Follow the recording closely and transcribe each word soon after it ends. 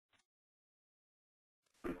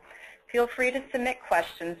Feel free to submit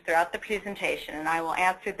questions throughout the presentation, and I will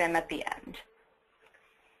answer them at the end.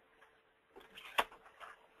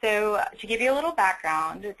 So to give you a little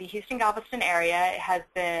background, the Houston-Galveston area has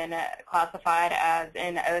been classified as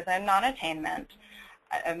in ozone non-attainment,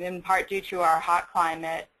 in part due to our hot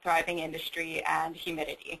climate, thriving industry, and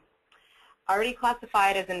humidity. Already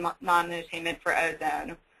classified as in non-attainment for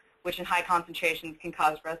ozone, which in high concentrations can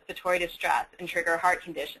cause respiratory distress and trigger heart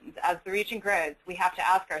conditions. As the region grows, we have to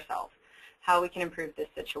ask ourselves how we can improve this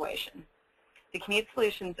situation. The Commute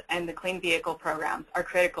Solutions and the Clean Vehicle programs are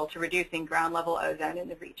critical to reducing ground-level ozone in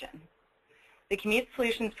the region. The Commute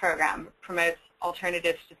Solutions program promotes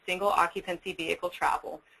alternatives to single-occupancy vehicle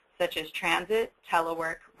travel, such as transit,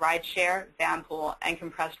 telework, rideshare, van pool, and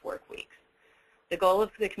compressed work weeks. The goal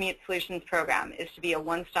of the Commute Solutions program is to be a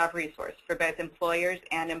one-stop resource for both employers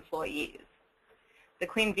and employees. The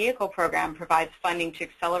Clean Vehicle program provides funding to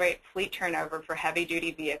accelerate fleet turnover for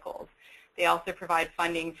heavy-duty vehicles. They also provide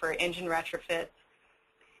funding for engine retrofits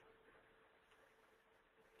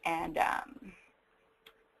and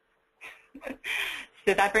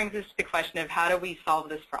so that brings us to the question of how do we solve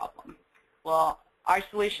this problem? Well, our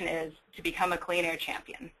solution is to become a clean air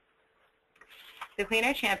champion. The Clean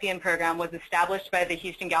Air Champion program was established by the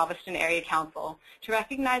Houston-Galveston Area Council to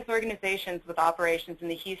recognize organizations with operations in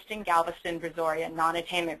the Houston-Galveston-Brazoria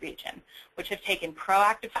non-attainment region, which have taken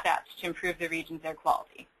proactive steps to improve the region's air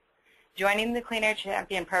quality. Joining the Clean Air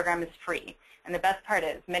Champion program is free, and the best part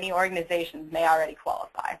is many organizations may already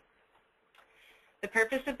qualify. The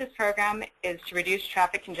purpose of this program is to reduce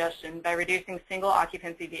traffic congestion by reducing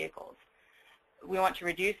single-occupancy vehicles. We want to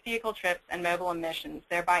reduce vehicle trips and mobile emissions,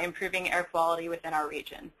 thereby improving air quality within our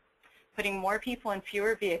region. Putting more people in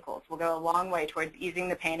fewer vehicles will go a long way towards easing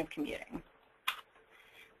the pain of commuting.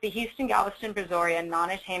 The Houston-Galveston-Brazoria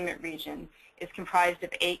non-attainment region is comprised of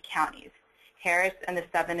 8 counties, Harris and the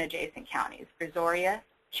 7 adjacent counties, Brazoria,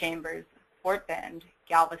 Chambers, Fort Bend,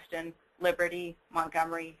 Galveston, Liberty,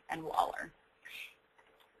 Montgomery, and Waller.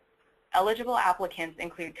 Eligible applicants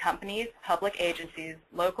include companies, public agencies,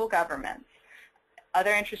 local governments,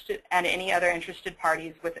 any other interested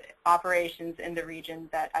parties with operations in the region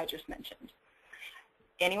that I just mentioned.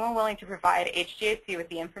 Anyone willing to provide H-GAC with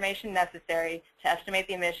the information necessary to estimate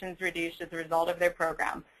the emissions reduced as a result of their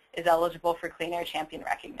program is eligible for Clean Air Champion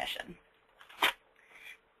recognition.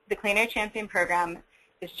 The Clean Air Champion program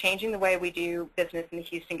is changing the way we do business in the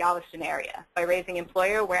Houston-Galveston area by raising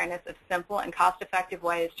employer awareness of simple and cost-effective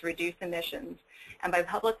ways to reduce emissions, and by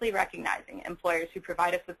publicly recognizing employers who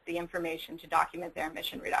provide us with the information to document their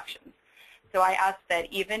emission reductions. So I ask that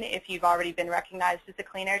even if you've already been recognized as a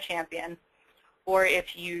Clean Air Champion, or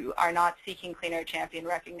if you are not seeking Clean Air Champion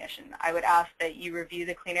recognition, I would ask that you review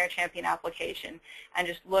the Clean Air Champion application and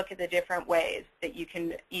just look at the different ways that you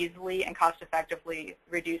can easily and cost-effectively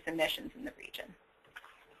reduce emissions in the region.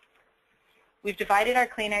 We've divided our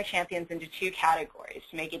Clean Air Champions into 2 categories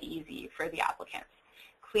to make it easy for the applicants.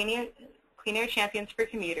 Clean Air Champions for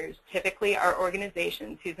commuters typically are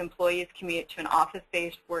organizations whose employees commute to an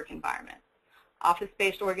office-based work environment.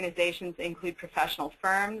 Office-based organizations include professional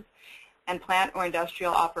firms and plant or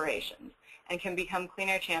industrial operations, and can become Clean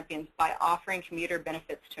Air Champions by offering commuter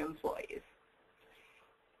benefits to employees.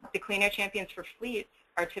 The Clean Air Champions for fleets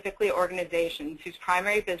are typically organizations whose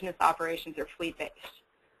primary business operations are fleet-based.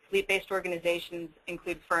 Fleet-based organizations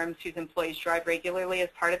include firms whose employees drive regularly as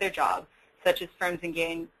part of their job, such as firms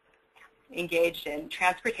engaged in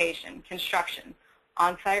transportation, construction,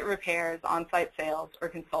 on-site repairs, on-site sales, or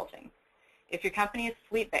consulting. If your company is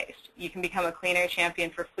fleet-based, you can become a Clean Air Champion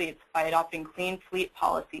for fleets by adopting clean fleet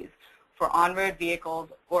policies for on-road vehicles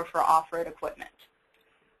or for off-road equipment.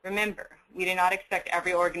 Remember, we do not expect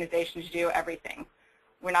every organization to do everything.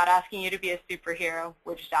 We're not asking you to be a superhero,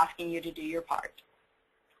 we're just asking you to do your part.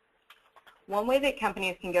 One way that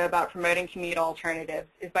companies can go about promoting commute alternatives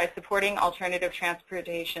is by supporting alternative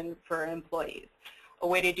transportation for employees. A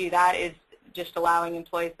way to do that is just allowing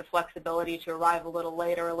employees the flexibility to arrive a little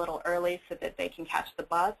late or a little early so that they can catch the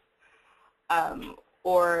bus,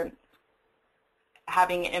 or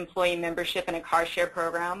having employee membership in a car share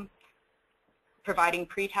program, providing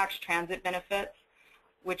pre-tax transit benefits,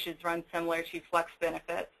 which is run similar to flex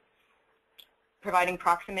benefits, providing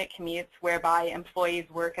proximate commutes whereby employees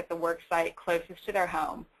work at the work site closest to their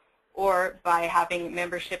home, or by having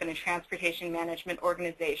membership in a transportation management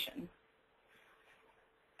organization.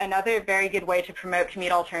 Another very good way to promote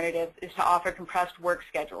commute alternatives is to offer compressed work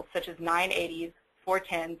schedules such as 980s,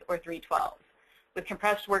 410s, or 312s. With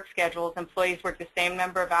compressed work schedules, employees work the same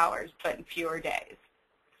number of hours but in fewer days.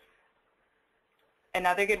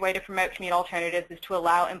 Another good way to promote commute alternatives is to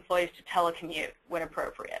allow employees to telecommute when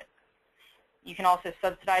appropriate. You can also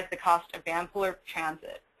subsidize the cost of van pool or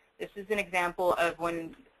transit. This is an example of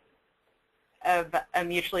a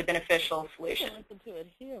mutually beneficial solution.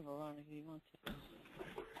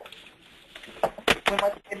 When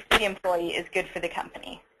what's good for the employee is good for the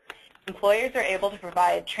company. Employers are able to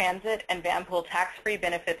provide transit and van pool tax-free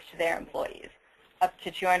benefits to their employees, up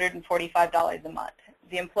to $245 a month.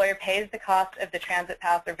 The employer pays the cost of the transit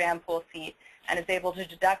pass or van pool seat and is able to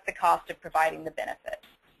deduct the cost of providing the benefit.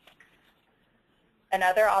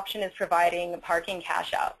 Another option is providing parking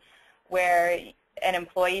cash out, where an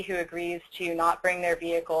employee who agrees to not bring their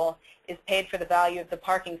vehicle is paid for the value of the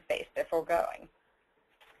parking space they're foregoing.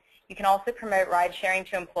 You can also promote ride sharing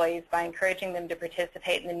to employees by encouraging them to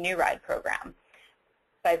participate in the New Ride program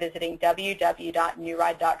by visiting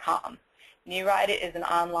www.newride.com. New Ride is an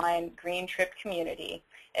online green trip community.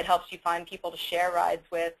 It helps you find people to share rides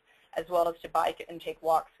with, as well as to bike and take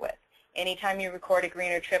walks with. Anytime you record a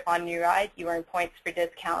greener trip on New Ride, you earn points for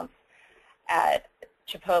discounts at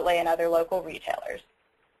Chipotle and other local retailers.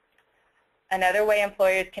 Another way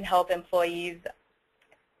employers can help employees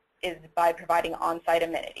is by providing on-site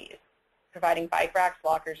amenities, providing bike racks,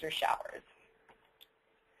 lockers, or showers.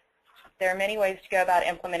 There are many ways to go about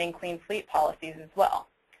implementing clean fleet policies as well.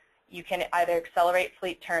 You can either accelerate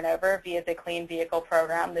fleet turnover via the Clean Vehicle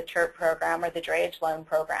Program, the TERP program, or the Drayage Loan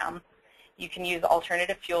Program. You can use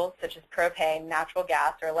alternative fuels such as propane, natural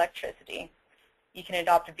gas, or electricity. You can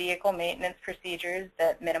adopt vehicle maintenance procedures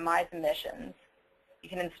that minimize emissions. You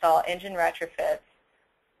can install engine retrofits,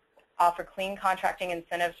 offer clean contracting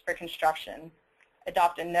incentives for construction,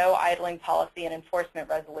 adopt a no idling policy and enforcement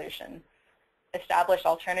resolution, establish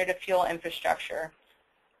alternative fuel infrastructure,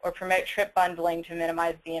 or promote trip bundling to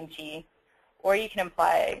minimize VMT, or you can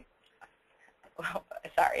provide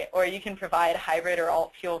hybrid or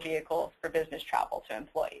alt fuel vehicles for business travel to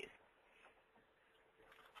employees.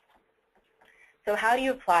 So how do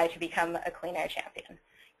you apply to become a Clean Air Champion?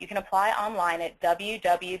 You can apply online at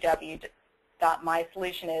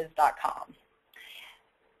www.mysolutionis.com.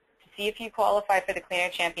 To see if you qualify for the Clean Air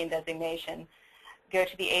Champion designation, go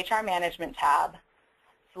to the HR Management tab,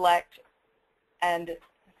 select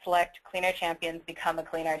Clean Air Champions, become a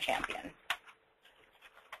Clean Air Champion.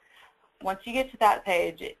 Once you get to that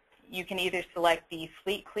page, you can either select the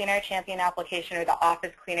Fleet Clean Air Champion application or the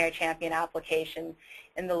Office Clean Air Champion application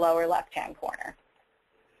in the lower left-hand corner.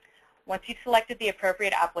 Once you've selected the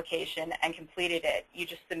appropriate application and completed it, you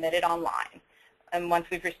just submit it online. And once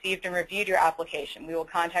we've received and reviewed your application, we will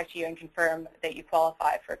contact you and confirm that you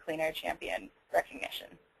qualify for Clean Air Champion recognition.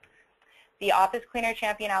 The Office Clean Air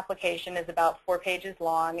Champion application is about 4 pages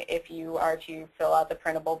long if you are to fill out the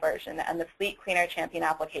printable version, and the Fleet Clean Air Champion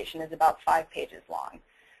application is about 5 pages long.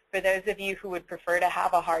 For those of you who would prefer to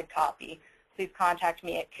have a hard copy, please contact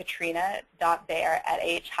me at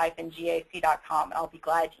katrina.bear@h-gac.com, and I'll be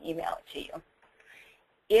glad to email it to you.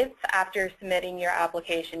 If after submitting your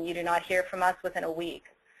application you do not hear from us within a week,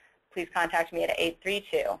 please contact me at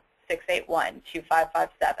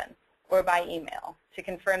 832-681-2557 or by email to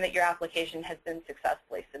confirm that your application has been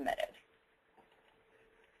successfully submitted.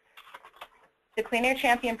 The Clean Air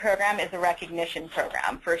Champion program is a recognition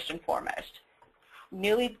program, first and foremost.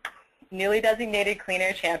 Newly designated Clean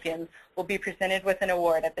Air Champions will be presented with an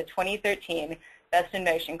award at the 2013 Best in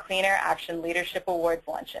Motion Clean Air Action Leadership Awards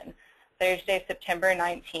Luncheon, Thursday, September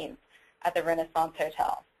 19th at the Renaissance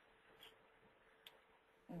Hotel.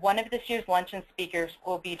 One of this year's luncheon speakers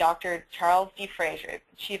will be Dr. Charles D. Frazier,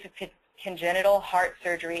 Chief of Congenital Heart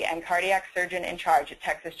Surgery and Cardiac Surgeon in charge at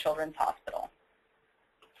Texas Children's Hospital.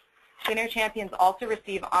 Clean Air Champions also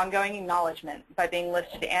receive ongoing acknowledgement by being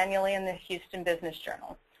listed annually in the Houston Business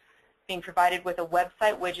Journal, being provided with a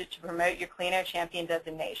website widget to promote your Clean Air Champion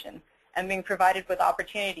designation, and being provided with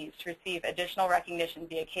opportunities to receive additional recognition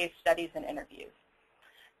via case studies and interviews.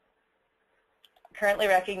 Currently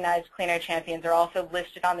recognized Clean Air Champions are also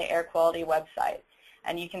listed on the air quality website,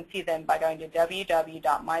 and you can see them by going to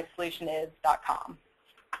www.mysolutionis.com.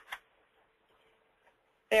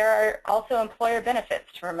 There are also employer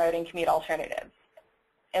benefits to promoting commute alternatives.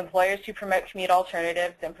 Employers who promote commute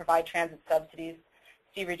alternatives and provide transit subsidies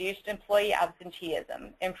see reduced employee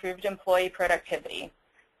absenteeism, improved employee productivity,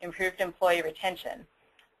 improved employee retention,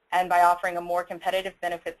 and by offering a more competitive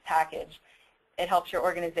benefits package, it helps your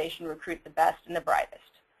organization recruit the best and the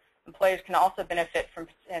brightest. Employers can also benefit from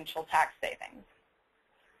potential tax savings.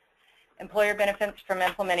 Employer benefits from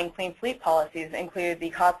implementing clean fleet policies include the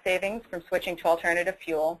cost savings from switching to alternative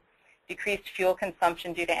fuel, decreased fuel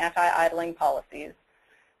consumption due to anti-idling policies,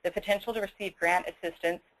 the potential to receive grant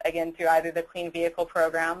assistance, again through either the Clean Vehicle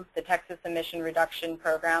Program, the Texas Emission Reduction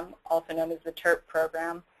Program, also known as the TERP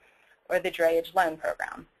program, or the Drayage Loan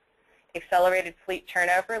Program. Accelerated fleet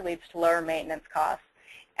turnover leads to lower maintenance costs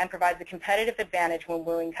and provides a competitive advantage when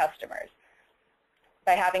wooing customers.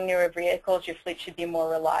 By having newer vehicles, your fleet should be more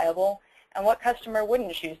reliable, and what customer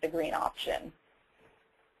wouldn't choose the green option?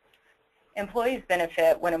 Employees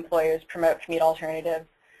benefit when employers promote commute alternatives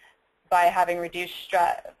by having reductions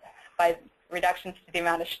to the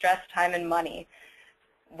amount of stress, time, and money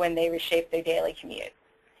when they reshape their daily commute.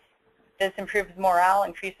 This improves morale,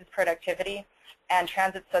 increases productivity, and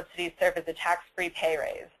transit subsidies serve as a tax-free pay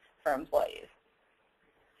raise for employees.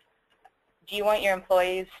 Do you want your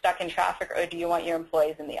employees stuck in traffic, or do you want your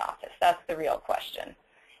employees in the office? That's the real question.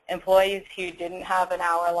 Employees who didn't have an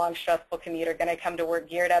hour-long stressful commute are going to come to work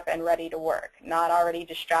geared up and ready to work, not already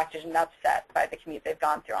distracted and upset by the commute they've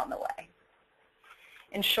gone through on the way.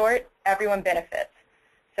 In short, everyone benefits.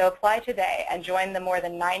 So apply today and join the more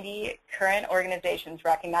than 90 current organizations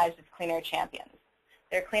recognized as Clean Air Champions.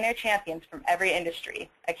 They're Clean Air Champions from every industry: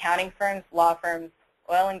 accounting firms, law firms,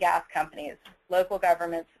 oil and gas companies, local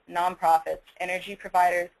governments, nonprofits, energy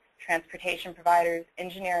providers, transportation providers,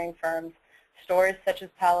 engineering firms, stores such as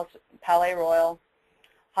Palais Royal,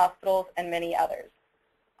 hospitals, and many others.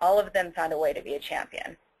 All of them found a way to be a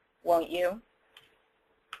champion. Won't you?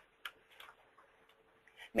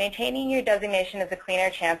 Maintaining your designation as a Clean Air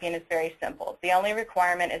Champion is very simple. The only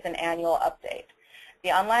requirement is an annual update.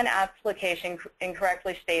 The online application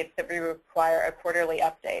incorrectly states that we require a quarterly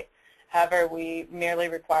update. However, we merely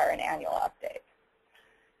require an annual update.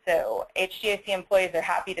 So H-GAC employees are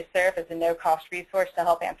happy to serve as a no-cost resource to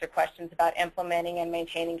help answer questions about implementing and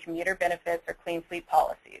maintaining commuter benefits or clean fleet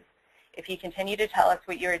policies. If you continue to tell us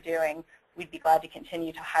what you are doing, we'd be glad to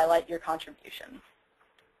continue to highlight your contributions.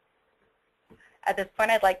 At this point,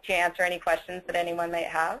 I'd like to answer any questions that anyone might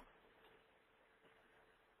have.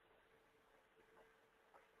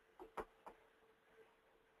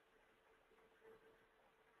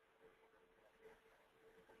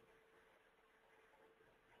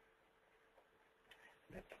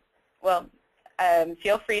 Well,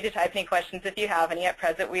 feel free to type any questions if you have any. At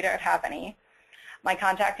present, we don't have any. My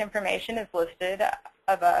contact information is listed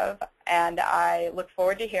above, and I look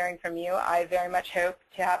forward to hearing from you. I very much hope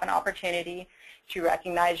to have an opportunity to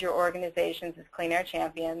recognize your organizations as Clean Air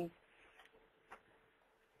Champions.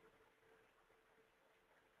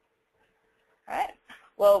 All right.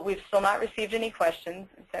 Well, we've still not received any questions,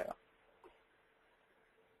 so.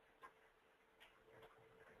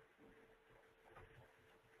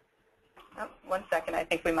 Oh, 1 second. I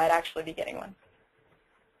think we might actually be getting one.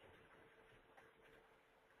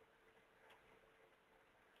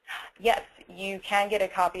 Yes, you can get a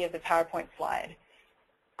copy of the PowerPoint slide.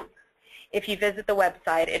 If you visit the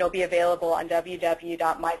website, it'll be available on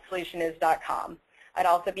www.mysolutionis.com. I'd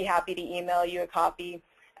also be happy to email you a copy,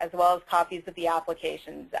 as well as copies of the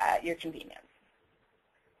applications at your convenience.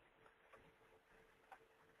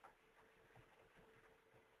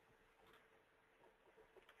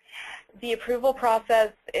 The approval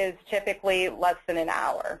process is typically less than an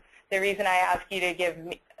hour. The reason I ask you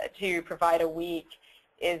to provide a week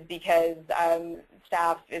is because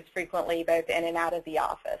staff is frequently both in and out of the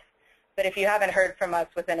office. But if you haven't heard from us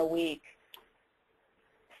within a week,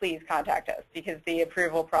 please contact us, because the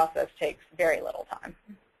approval process takes very little time.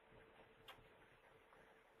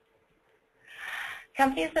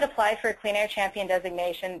 Companies that apply for a Clean Air Champion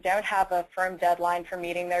designation don't have a firm deadline for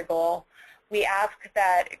meeting their goal. We ask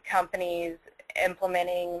that companies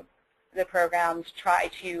implementing the programs try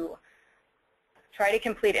to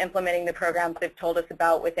complete implementing the programs they've told us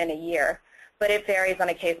about within a year, but it varies on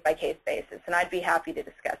a case-by-case basis, and I'd be happy to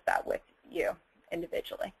discuss that with you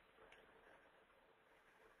individually.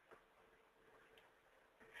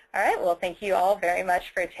 All right, well, thank you all very much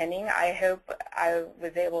for attending. I hope I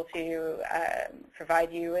was able to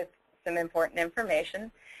provide you with some important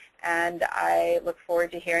information, and I look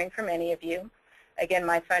forward to hearing from any of you. Again,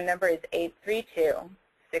 my phone number is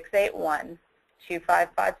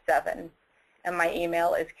 832-681-2557, and my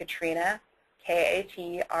email is Katrina,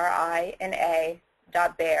 Katrina,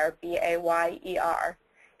 .Bayer, B-A-Y-E-R,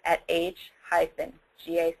 at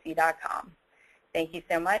H-GAC.com. Thank you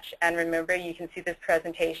so much, and remember, you can see this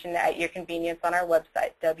presentation at your convenience on our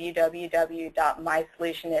website,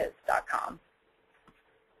 www.mysolutionis.com.